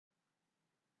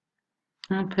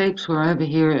Well, peeps, we're over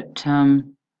here at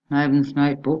Maven's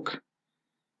Notebook.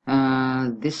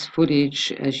 This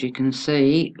footage, as you can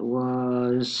see,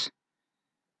 was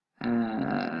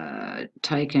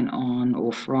taken on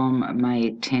or from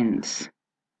May 10th.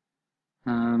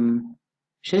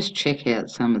 Just check out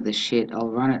some of the shit. I'll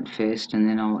run it first and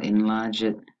then I'll enlarge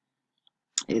it.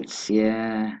 It's,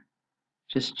 yeah,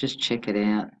 just check it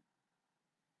out.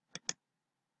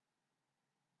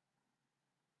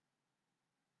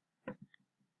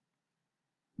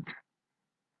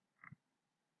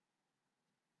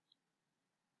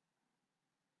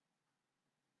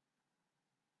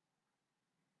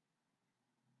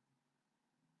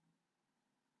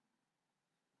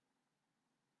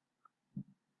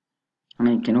 I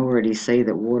mean, you can already see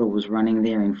that water was running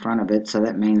there in front of it, so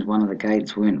that means one of the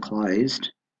gates weren't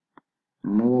closed.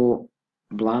 More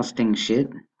blasting shit.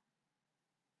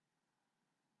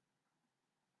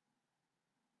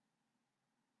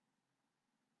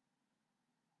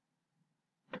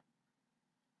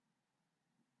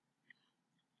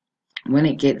 When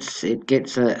it gets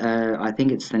I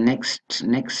think it's the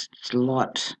next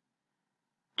lot.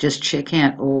 Just check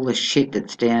out all the shit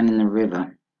that's down in the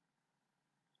river.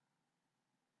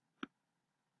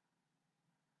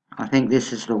 I think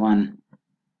this is the one.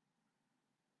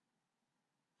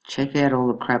 Check out all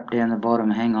the crap down the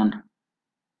bottom. Hang on.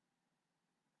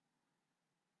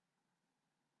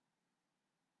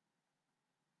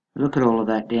 Look at all of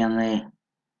that down there.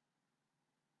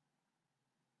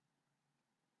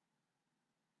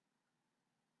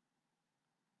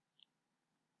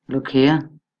 Look here.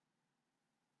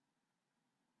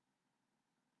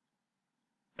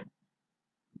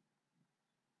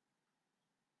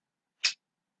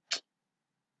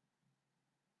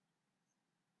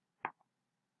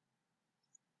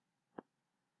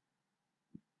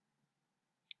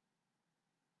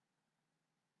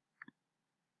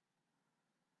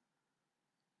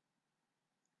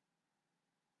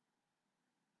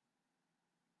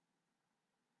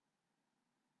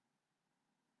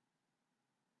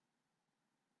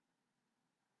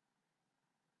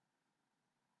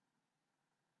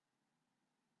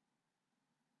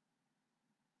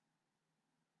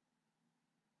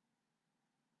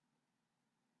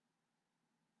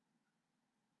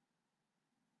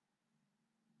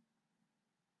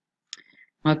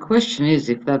 My question is,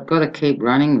 if they've got to keep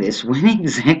running this, when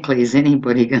exactly is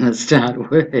anybody going to start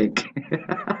work?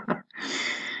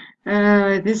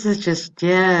 This is just,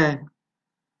 yeah.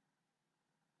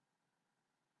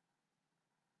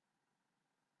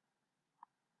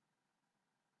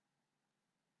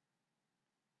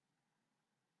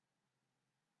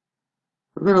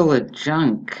 Look at all the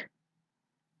junk.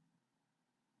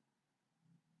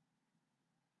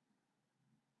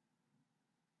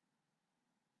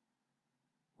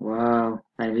 Wow,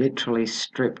 they literally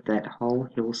stripped that whole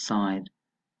hillside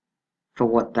for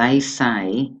what they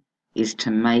say is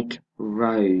to make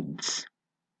roads.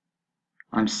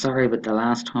 I'm sorry, but the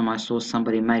last time I saw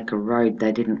somebody make a road,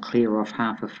 they didn't clear off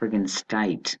half a friggin'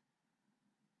 state.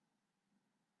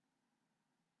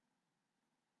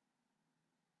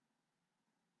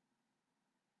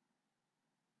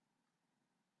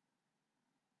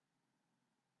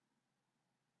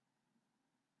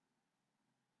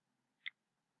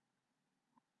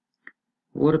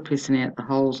 Water pissing out the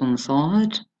holes on the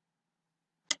side.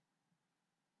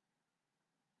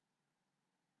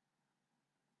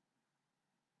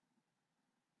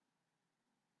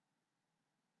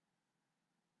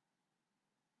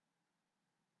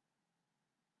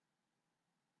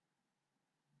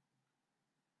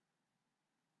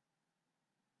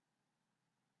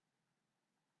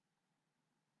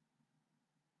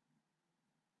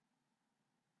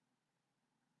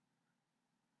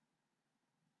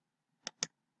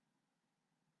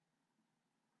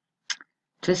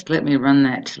 Just let me run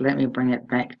that, let me bring it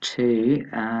back to,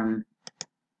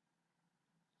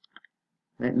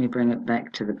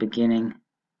 the beginning.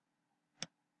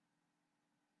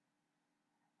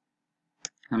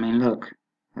 I mean, look,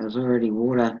 there's already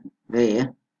water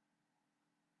there.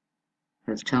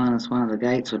 It's telling us one of the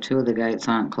gates or two of the gates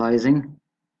aren't closing.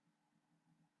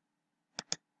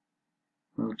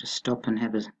 We'll just stop and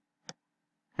have a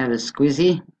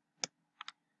squizzy.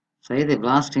 See, they're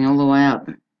blasting all the way up.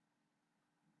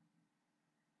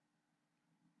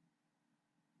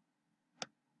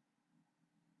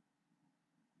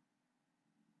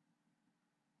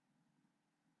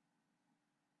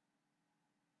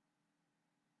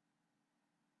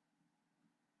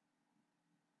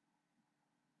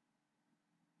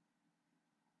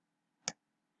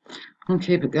 I'll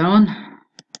keep it going.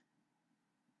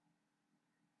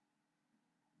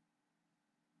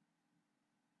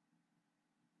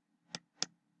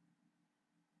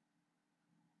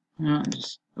 No,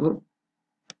 just, whoop,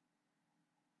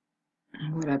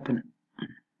 what happened?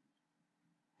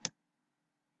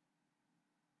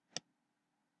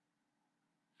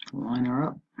 Line her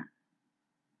up.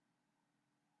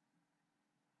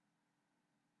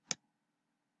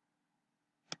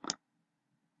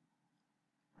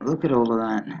 Look at all of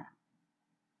that.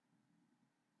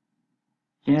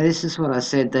 You know, this is what I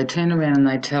said. They turn around and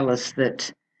they tell us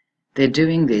that they're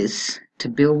doing this to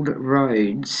build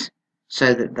roads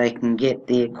so that they can get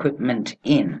the equipment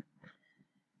in.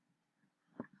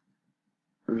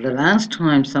 The last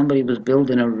time somebody was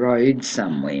building a road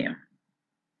somewhere,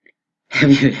 have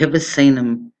you ever seen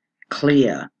them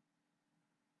clear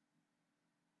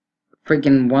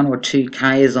friggin' 1 or 2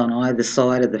 k's on either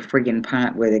side of the friggin'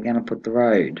 part where they're going to put the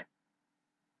road?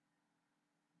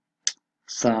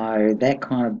 So that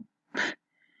kind of,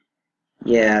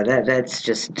 yeah, it's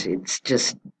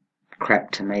just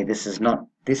crap to me. This is not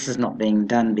being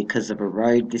done because of a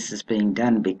road. This is being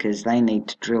done because they need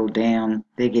to drill down.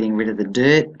 They're getting rid of the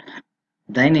dirt.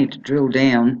 They need to drill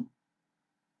down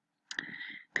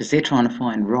because they're trying to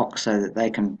find rock so that they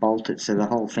can bolt it so the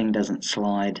whole thing doesn't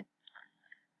slide.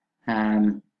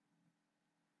 Oh,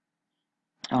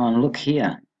 and look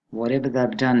here. Whatever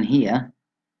they've done here,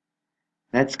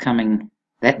 that's coming.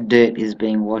 That dirt is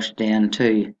being washed down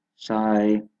too. So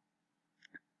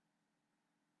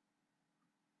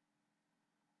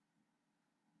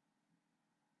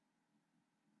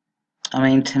I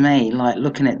mean, to me, like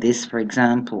looking at this, for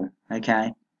example,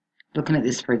 okay, looking at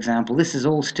this, for example, this is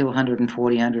all still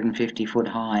 140, 150 foot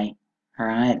high, all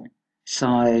right?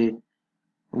 So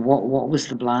what was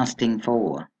the blasting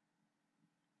for?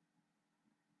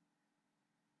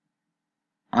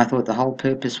 I thought the whole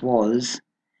purpose was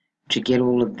to get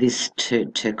all of this to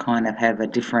kind of have a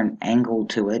different angle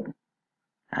to it.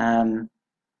 But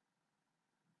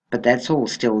that's all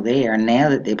still there, and now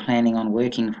that they're planning on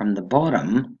working from the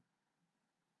bottom,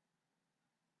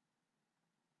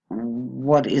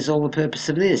 what is all the purpose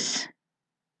of this?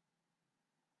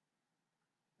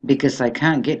 Because they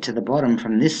can't get to the bottom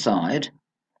from this side,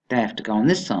 they have to go on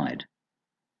this side.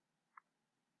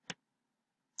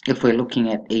 If we're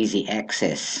looking at easy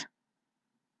access.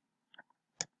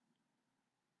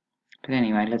 But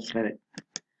anyway, let's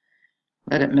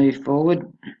let it move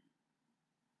forward.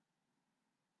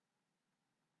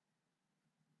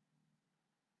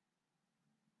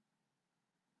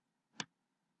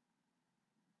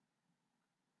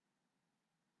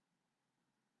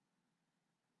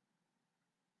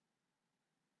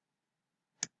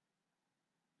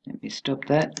 Let me stop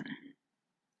that.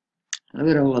 Look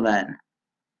at all of that.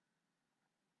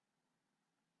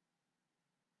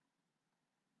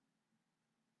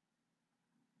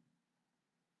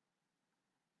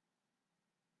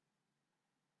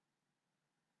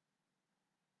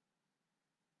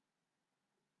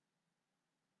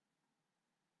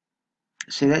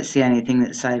 See, that's the only thing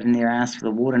that's saving their ass for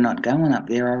the water not going up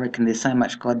there. I reckon there's so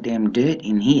much goddamn dirt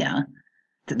in here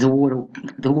that the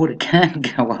water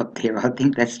can't go up there. I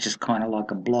think that's just kind of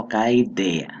like a blockade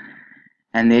there,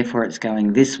 and therefore it's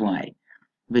going this way,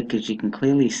 because you can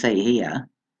clearly see here,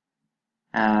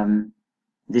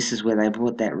 this is where they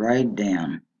brought that road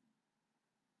down.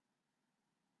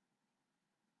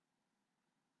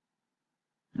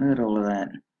 Look at all of that.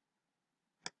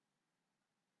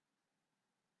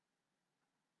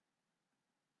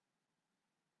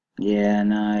 Yeah,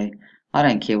 no, I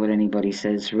don't care what anybody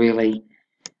says, really.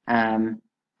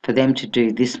 For them to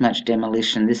do this much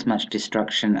demolition, this much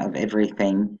destruction of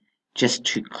everything, just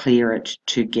to clear it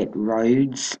to get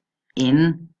roads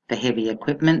in for heavy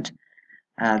equipment,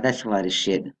 that's a load of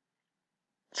shit.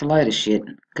 It's a load of shit,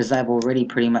 because they've already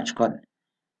pretty much got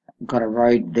a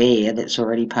road there that's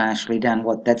already partially done.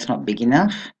 What, that's not big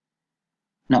enough?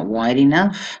 Not wide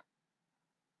enough?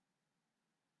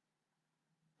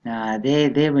 No,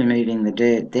 they're removing the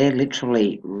dirt. They're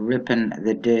literally ripping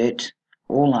the dirt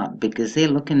all up because they're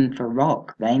looking for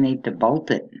rock. They need to bolt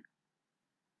it.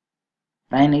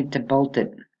 They need to bolt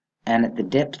it. And at the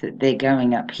depth that they're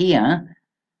going up here,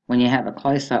 when you have a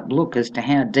close-up look as to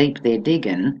how deep they're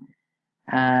digging,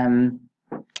 and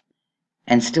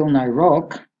still no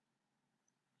rock,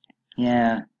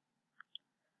 yeah.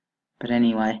 But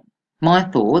anyway, my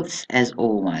thoughts, as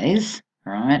always.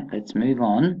 Right, let's move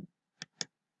on.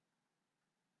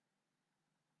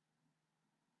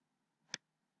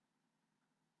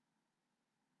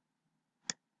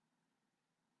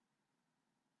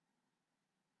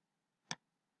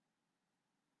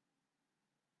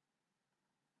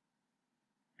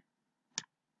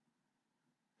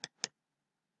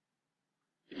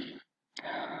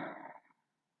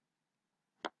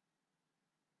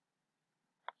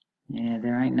 Yeah,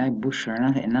 there ain't no bush or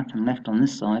nothing left on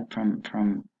this side from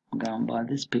going by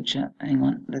this picture. Hang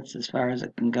on, that's as far as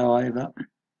it can go over.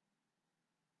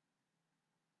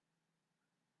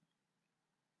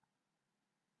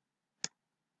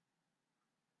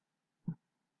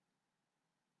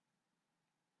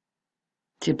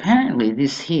 See, apparently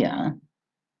this here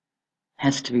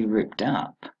has to be ripped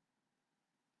up.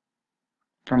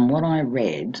 From what I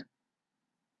read,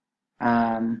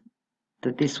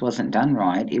 that this wasn't done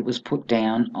right. It was put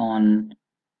down on,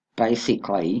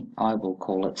 basically, I will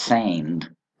call it sand,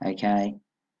 okay?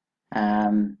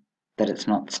 That it's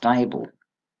not stable.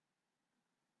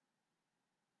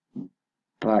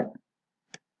 But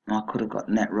I could have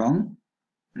gotten that wrong.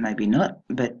 Maybe not,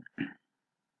 but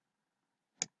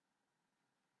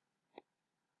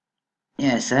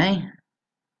yeah, see?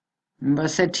 Remember I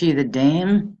said to you the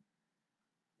dam?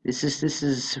 This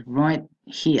is right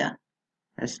here.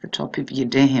 That's the top of your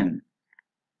dam.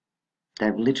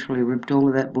 They've literally ripped all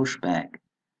of that bush back.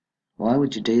 Why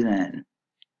would you do that?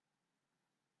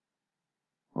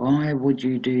 Why would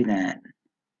you do that?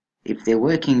 If they're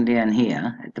working down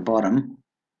here at the bottom,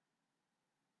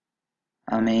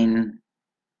 I mean,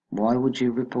 why would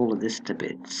you rip all of this to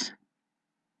bits?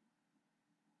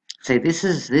 See, this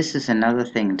is another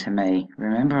thing to me.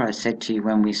 Remember I said to you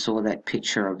when we saw that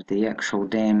picture of the actual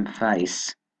dam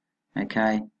face,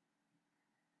 okay?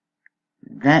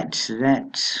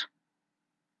 That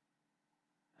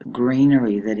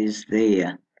greenery that is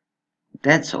there,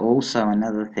 that's also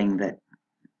another thing that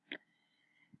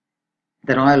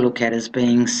I look at as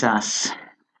being sus.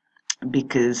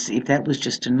 Because if that was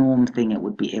just a norm thing, it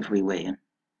would be everywhere.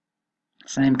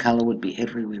 Same colour would be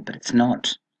everywhere, but it's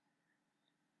not.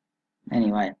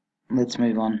 Anyway, let's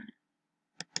move on.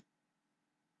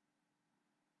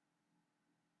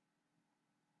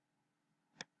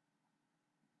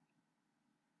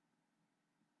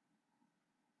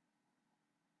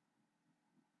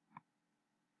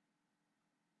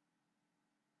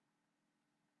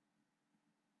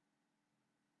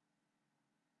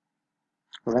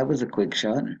 Well, that was a quick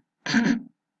shot.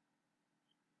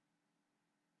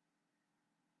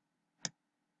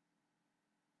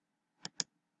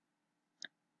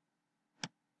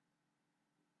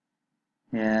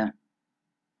 Yeah.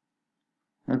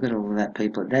 Look at all of that,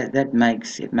 people. That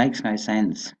makes no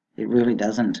sense. It really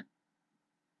doesn't.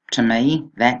 To me,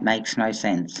 that makes no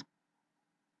sense.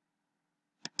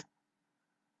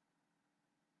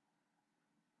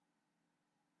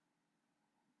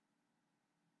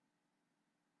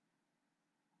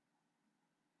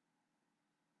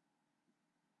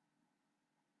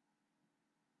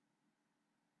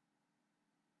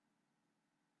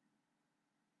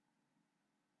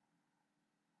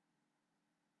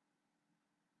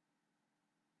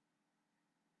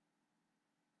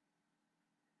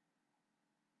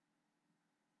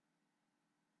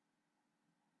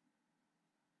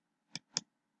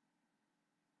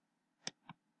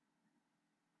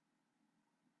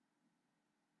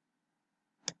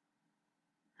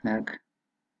 Look.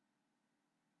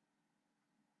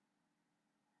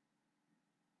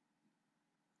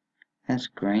 That's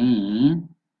green.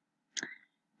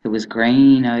 It was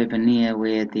green over near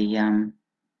where the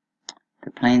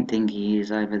plant thingy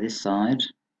is over this side.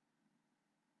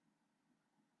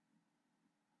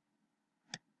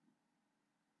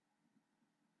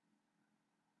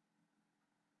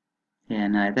 Yeah,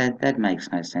 no, that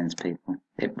makes no sense, people.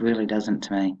 It really doesn't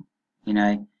to me. You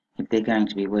know, if they're going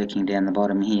to be working down the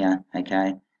bottom here,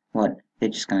 okay, what, they're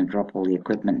just going to drop all the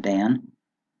equipment down.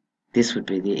 This would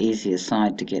be the easiest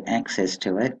side to get access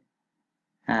to it.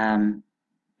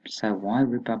 So why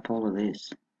rip up all of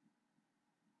this?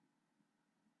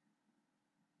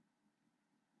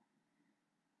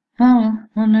 Oh, well,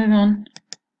 we'll move on.